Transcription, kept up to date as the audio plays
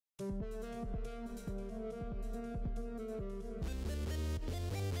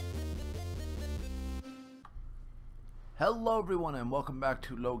Hello everyone and welcome back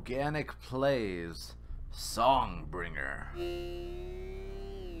to Loganic Plays Songbringer.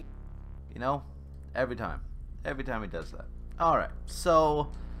 You know, every time he does that. Alright,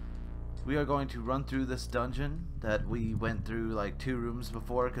 so we are going to run through this dungeon that we went through like 2 rooms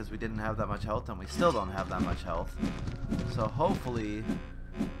before because we didn't have that much health, and we still don't have that much health. So hopefully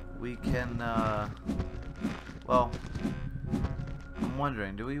we can, well, I'm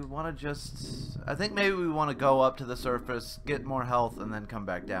wondering, do we want to just... I think maybe we want to go up to the surface, get more health, and then come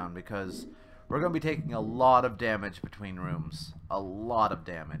back down, because we're going to be taking a lot of damage between rooms. A lot of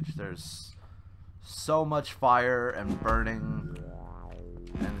damage. There's so much fire and burning,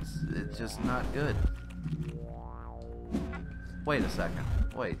 and it's just not good. Wait a second.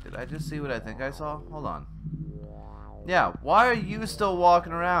 Wait, did I just see what I think I saw? Hold on. Yeah, why are you still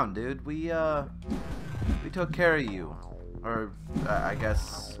walking around, dude? We took care of you. Or, I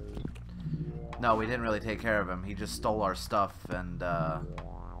guess... No, we didn't really take care of him. He just stole our stuff and then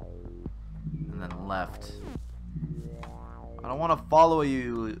left. I don't want to follow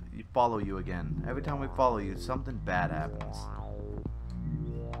you again. Every time we follow you, something bad happens.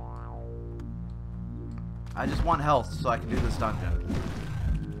 I just want health so I can do this dungeon.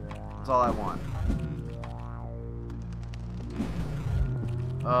 That's all I want.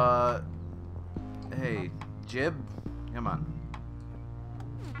 Hey, Jib? Come on.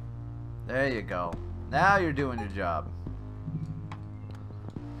 There you go. Now you're doing your job.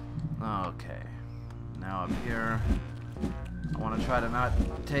 Okay. Now up here, I want to try to not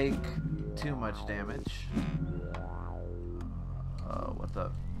take too much damage. What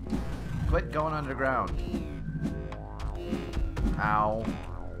the? Quit going underground. Ow.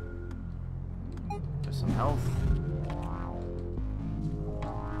 There's some health.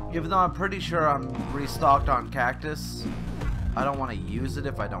 Even though I'm pretty sure I'm restocked on cactus, I don't want to use it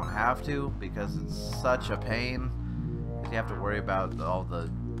if I don't have to, because it's such a pain. You have to worry about all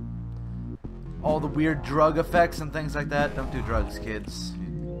the weird drug effects and things like that. Don't do drugs, kids.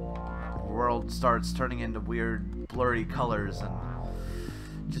 The world starts turning into weird, blurry colors, and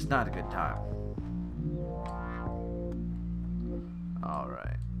just not a good time.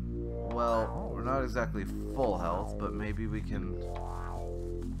 Alright. Well, we're not exactly full health, but maybe we can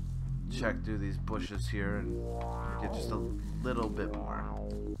check through these bushes here and get just a little bit more.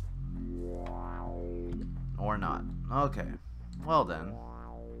 Or not. Okay. Well then,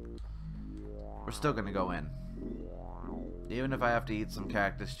 we're still gonna go in. Even if I have to eat some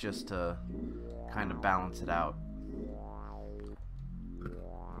cactus just to kind of balance it out.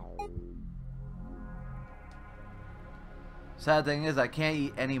 Sad thing is, I can't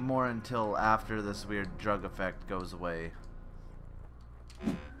eat any more until after this weird drug effect goes away.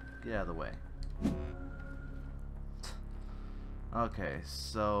 Get out of the way. Okay,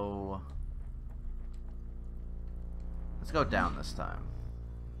 so let's go down this time.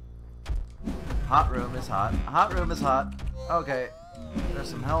 Hot room is hot. Hot room is hot. Okay, there's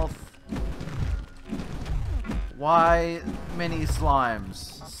some health. Why mini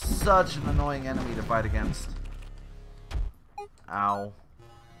slimes? Such an annoying enemy to fight against. Ow.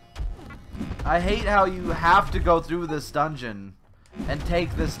 I hate how you have to go through this dungeon and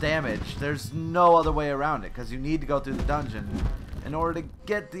take this damage. There's no other way around it, because you need to go through the dungeon in order to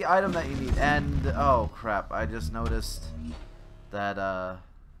get the item that you need. And oh crap, I just noticed that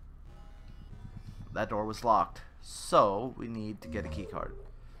that door was locked, so we need to get a key card.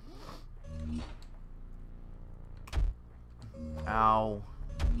 Ow.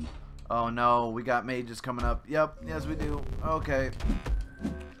 Oh no, we got mages coming up. Yep, yes we do. Okay,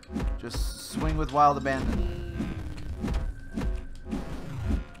 just swing with wild abandon.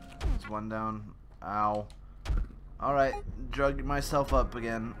 One down. Ow. Alright, drug myself up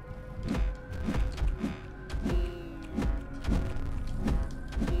again.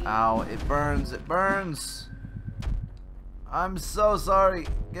 Ow, it burns, it burns! I'm so sorry.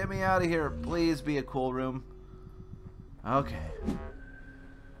 Get me out of here. Please be a cool room. Okay.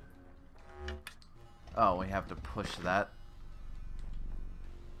 Oh, we have to push that.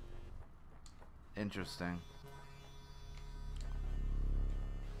 Interesting.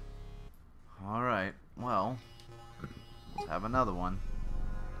 Alright, well, let's have another one.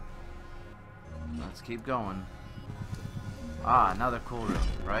 Let's keep going. Ah, another cool room,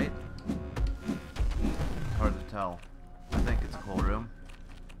 right? It's hard to tell. I think it's a cool room.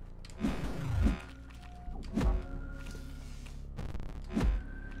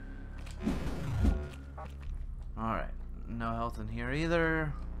 Alright, no health in here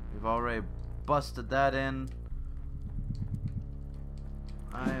either. We've already busted that in.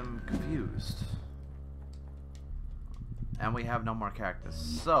 I am confused. And we have no more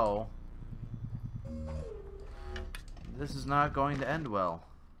cactus. So, this is not going to end well.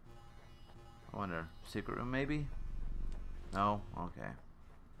 I wonder, secret room maybe? No? Okay.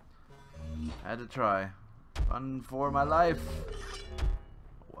 Had to try. Run for my life.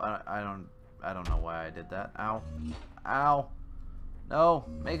 I don't know why I did that. Ow. Ow. No,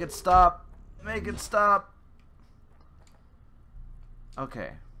 make it stop. Make it stop.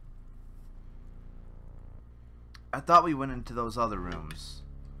 Okay. I thought we went into those other rooms,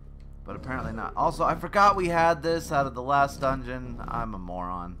 but apparently not. Also, I forgot we had this out of the last dungeon. I'm a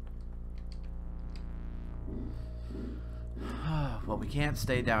moron. Well, we can't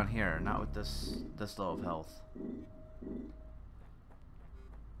stay down here, not with this low of health.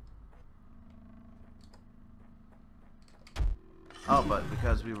 Oh, but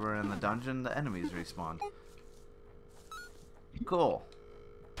because we were in the dungeon, the enemies respawned. Cool.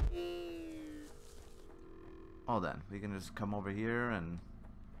 Well then, we can just come over here and...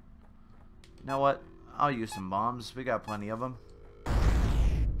 You know what? I'll use some bombs. We got plenty of them.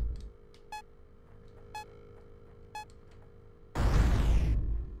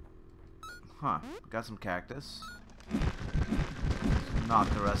 Huh. Got some cactus. Knock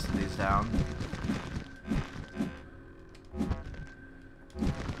the rest of these down.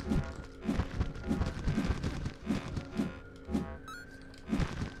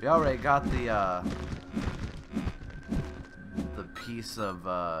 We already got the piece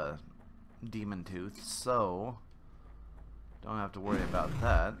of demon tooth, so don't have to worry about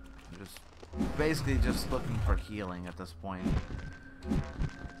that. I'm just basically just looking for healing at this point.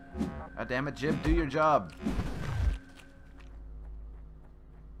 God damn it, Jib, do your job.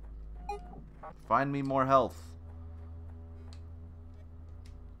 Find me more health.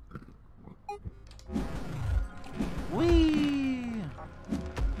 Whee!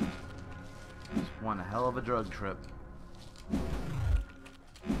 Just one hell of a drug trip.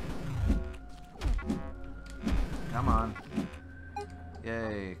 Come on.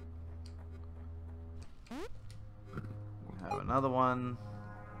 Yay. Have another one.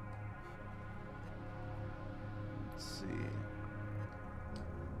 Let's see.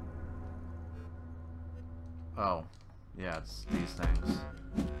 Oh. Yeah, it's these things.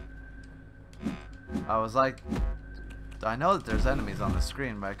 I was like, I know that there's enemies on the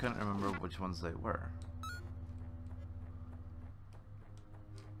screen, but I couldn't remember which ones they were.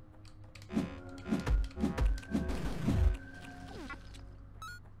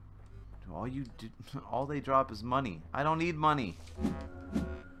 All they drop is money. I don't need money.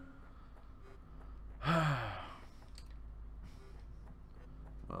 Well,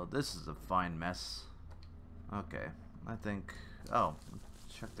 this is a fine mess. Okay, I think... Oh,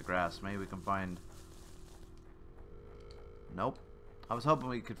 check the grass. Maybe we can find... Nope. I was hoping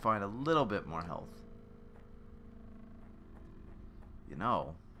we could find a little bit more health. You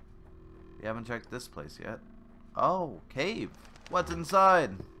know, we haven't checked this place yet. Oh, cave. What's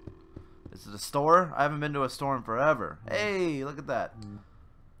inside? Is it a store? I haven't been to a store in forever. Hey, look at that.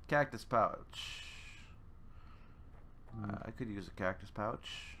 Cactus pouch. I could use a cactus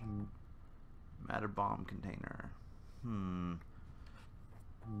pouch. Matter bomb container.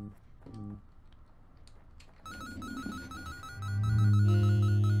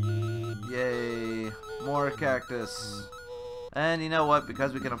 Yay. More cactus. And you know what?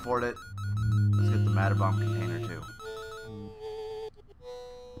 Because we can afford it, let's get the matter bomb container too.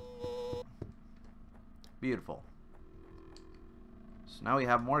 Beautiful. So now we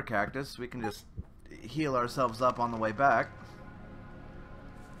have more cactus. We can just heal ourselves up on the way back.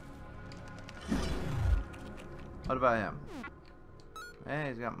 What about him? Hey,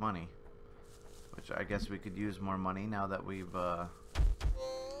 he's got money. Which I guess we could use more money now that we've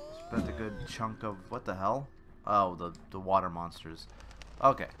spent a good chunk of... What the hell? Oh, the water monsters.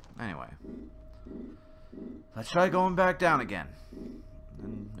 Okay, anyway. Let's try going back down again.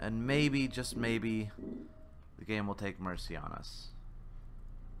 And maybe, just maybe, the game will take mercy on us.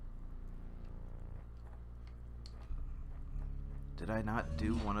 Did I not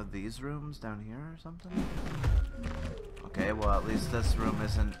do one of these rooms down here or something? Okay, well at least this room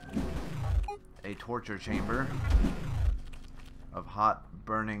isn't a torture chamber of hot,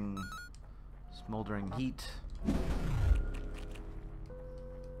 burning, smoldering heat.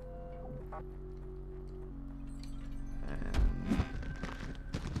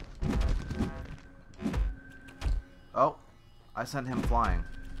 Oh, I sent him flying.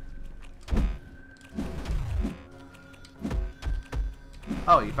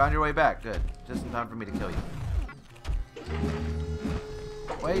 Oh, you found your way back. Good. Just in time for me to kill you.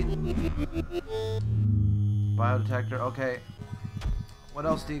 Wait. Biodetector. Okay. What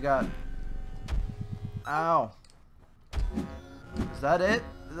else do you got? Ow. Is that it?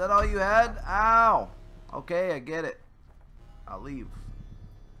 Is that all you had? Ow. Okay, I get it. I'll leave.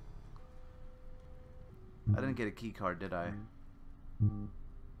 I didn't get a key card, did I?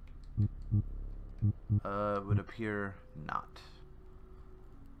 It would appear not.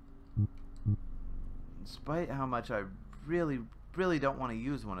 Despite how much I really don't want to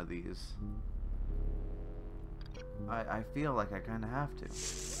use one of these, I feel like I kind of have to.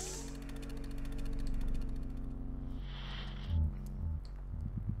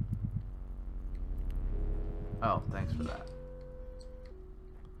 Oh, thanks for that.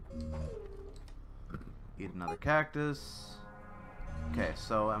 Eat another cactus. Okay,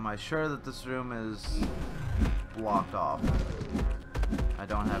 so am I sure that this room is blocked off? I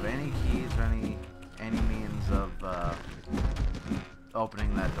don't have any keys or any means of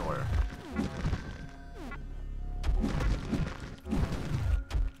opening that door.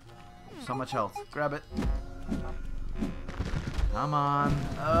 So much health. Grab it. Come on.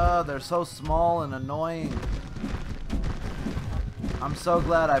 They're so small and annoying. I'm so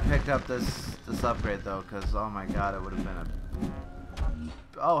glad I picked up this upgrade though, because oh my god, it would have been a...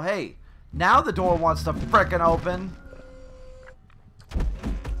 Oh hey, now the door wants to frickin' open.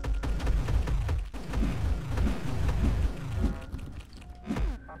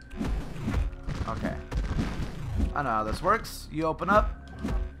 Okay. I know how this works. You open up.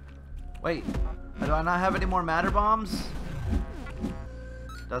 Wait, do I not have any more matter bombs?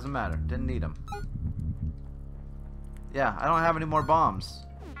 Doesn't matter. Didn't need them. Yeah, I don't have any more bombs.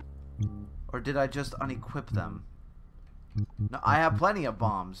 Or did I just unequip them? No, I have plenty of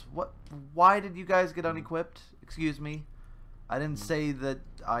bombs. What? Why did you guys get unequipped? Excuse me. I didn't say that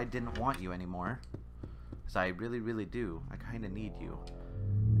I didn't want you anymore. Because I really do. I kind of need you.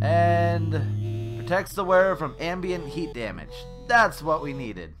 And protects the wearer from ambient heat damage. That's what we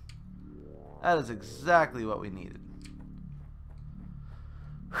needed. That is exactly what we needed.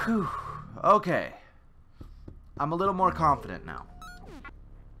 Whew. Okay. I'm a little more confident now.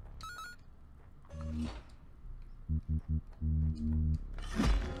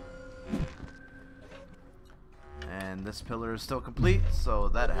 And this pillar is still complete, so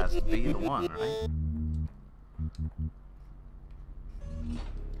that has to be the one, right?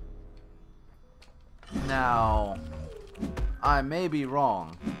 Now, I may be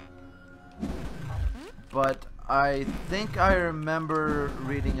wrong, but I think I remember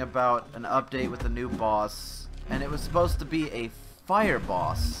reading about an update with a new boss, and it was supposed to be a fire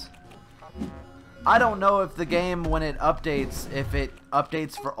boss. I don't know if the game, when it updates, if it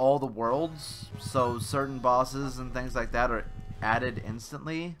updates for all the worlds, so certain bosses and things like that are added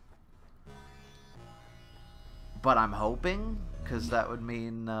instantly. But I'm hoping, because that would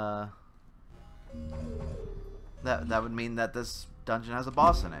mean that would mean that this dungeon has a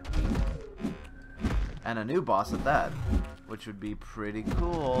boss in it, and a new boss at that, which would be pretty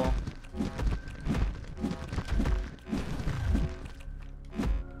cool.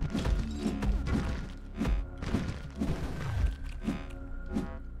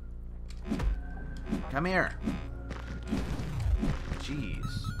 Come here. Jeez.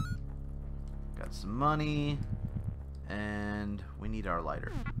 Got some money. And we need our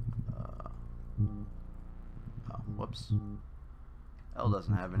lighter. Oh, whoops. L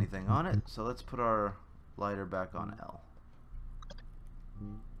doesn't have anything on it, so let's put our lighter back on L.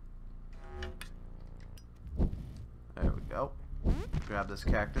 There we go. Grab this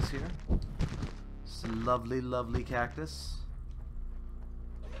cactus here. It's a lovely cactus.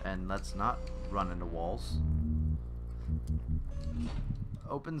 And let's not run into walls.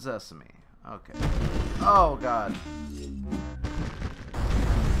 Open sesame. Okay. Oh god.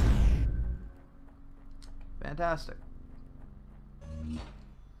 Fantastic.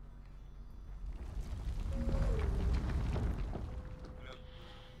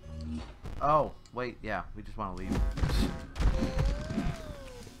 Oh, wait, yeah, we just want to leave.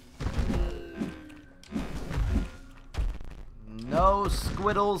 No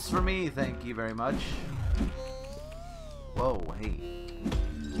squiddles for me, thank you very much. Whoa, hey.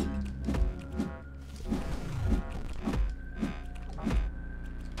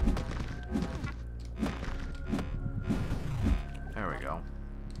 There we go.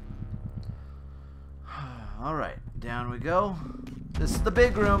 Alright, down we go. This is the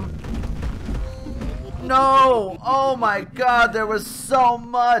big room. No! Oh my god, there was so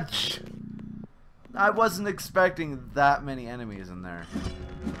much! I wasn't expecting that many enemies in there.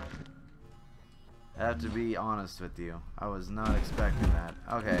 I have to be honest with you. I was not expecting that.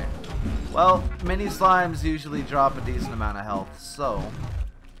 Okay. Well, mini slimes usually drop a decent amount of health, so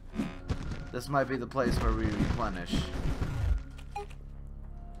this might be the place where we replenish.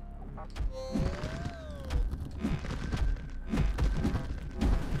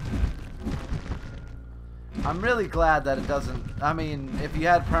 I'm really glad that it doesn't... I mean, if you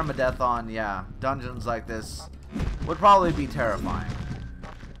had permadeath on, yeah, dungeons like this would probably be terrifying.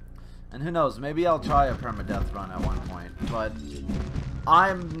 And who knows, maybe I'll try a permadeath run at one point, but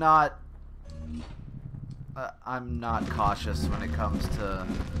I'm not cautious when it comes to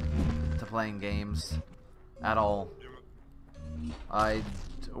playing games at all. I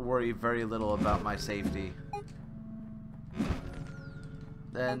worry very little about my safety.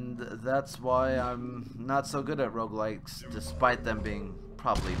 And that's why I'm not so good at roguelikes, despite them being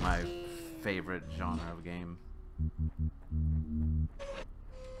probably my favorite genre of game.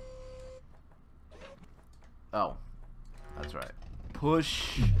 Oh, that's right.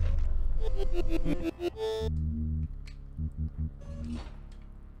 Push.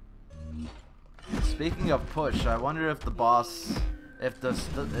 Speaking of push, I wonder if the boss, if this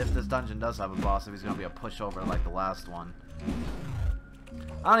dungeon does have a boss, if he's gonna be a pushover like the last one.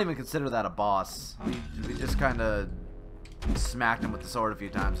 I don't even consider that a boss. We just kind of smacked him with the sword a few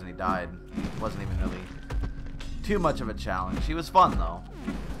times and he died. It wasn't even really too much of a challenge. He was fun though.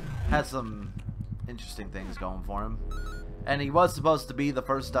 Had some interesting things going for him. And he was supposed to be the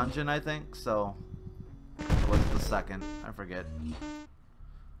first dungeon, I think, so... Or was it the second? I forget.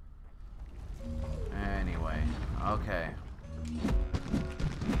 Anyway, okay.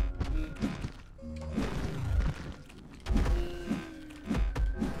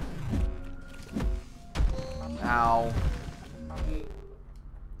 Ow.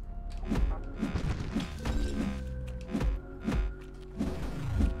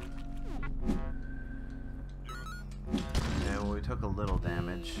 Yeah, well, we took a little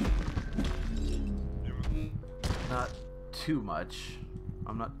damage. Not too much.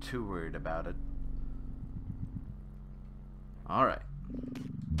 I'm not too worried about it. Alright.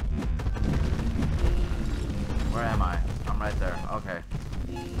 Where am I? I'm right there. Okay.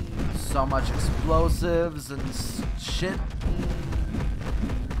 So much explosives and shit.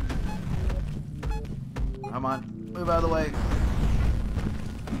 Come on. Move out of the way.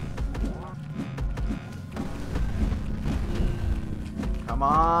 Come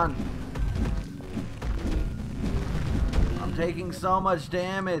on. I'm taking so much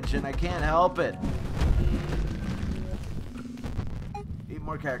damage and I can't help it. Eat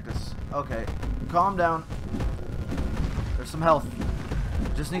more cactus. Okay. Calm down. There's some health.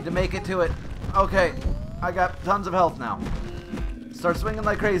 Just need to make it to it. Okay. I got tons of health now. Start swinging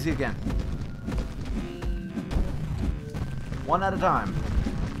like crazy again. One at a time.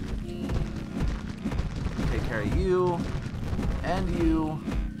 Take care of you. And you.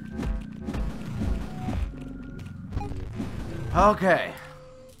 Okay.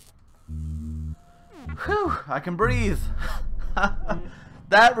 Whew. I can breathe.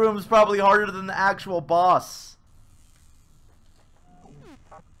 That room's probably harder than the actual boss.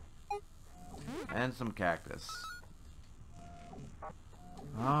 And some cactus.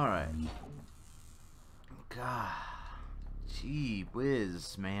 Alright. God. Gee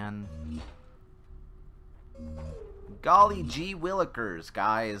whiz, man. Golly gee willikers,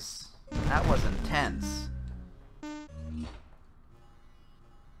 guys. That was intense.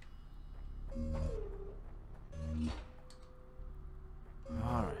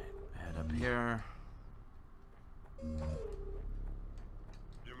 Alright. Head up here.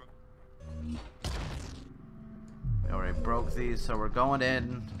 We already broke these, so we're going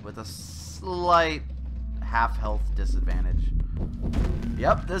in with a slight half health disadvantage.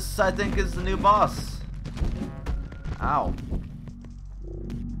 Yep, this I think is the new boss. Ow.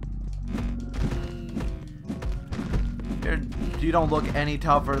 You don't look any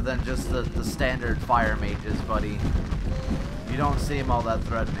tougher than just the standard fire mages, buddy. You don't seem all that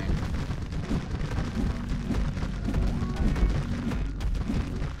threatening.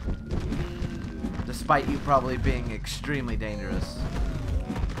 Despite you probably being extremely dangerous.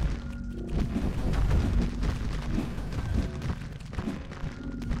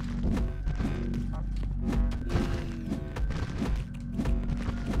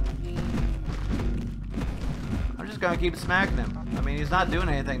 I'm just gonna keep smacking him. I mean, he's not doing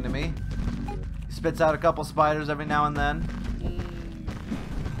anything to me. He spits out a couple spiders every now and then.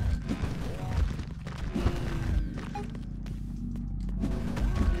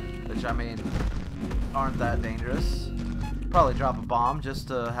 Which, I mean, aren't that dangerous. Probably drop a bomb just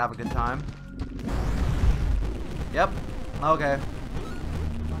to have a good time. Yep. Okay.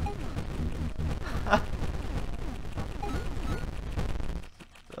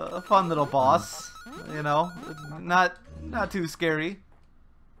 A fun little boss, you know, not too scary.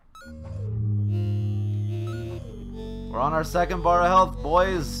 We're on our second bar of health,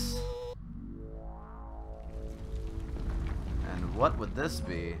 boys. what would this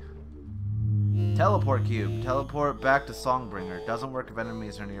be? Teleport cube. Teleport back to Songbringer. Doesn't work if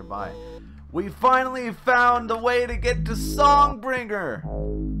enemies are nearby. We finally found a way to get to Songbringer!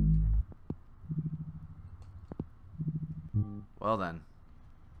 Well then.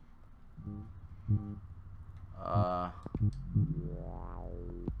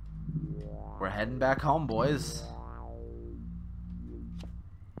 We're heading back home, boys.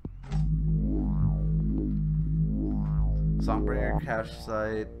 Songbringer cache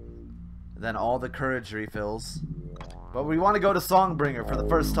site. Then all the courage refills. But we want to go to Songbringer for the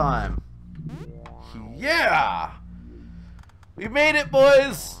first time. Yeah! We made it,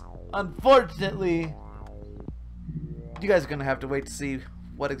 boys! Unfortunately, you guys are gonna have to wait to see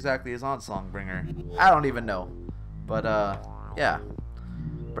what exactly is on Songbringer. I don't even know. But, yeah.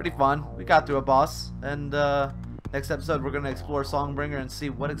 Pretty fun. We got through a boss. And, next episode we're gonna explore Songbringer and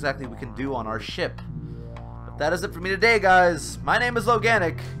see what exactly we can do on our ship. But that is it for me today, guys. My name is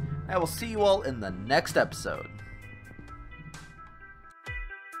Loganic. I will see you all in the next episode.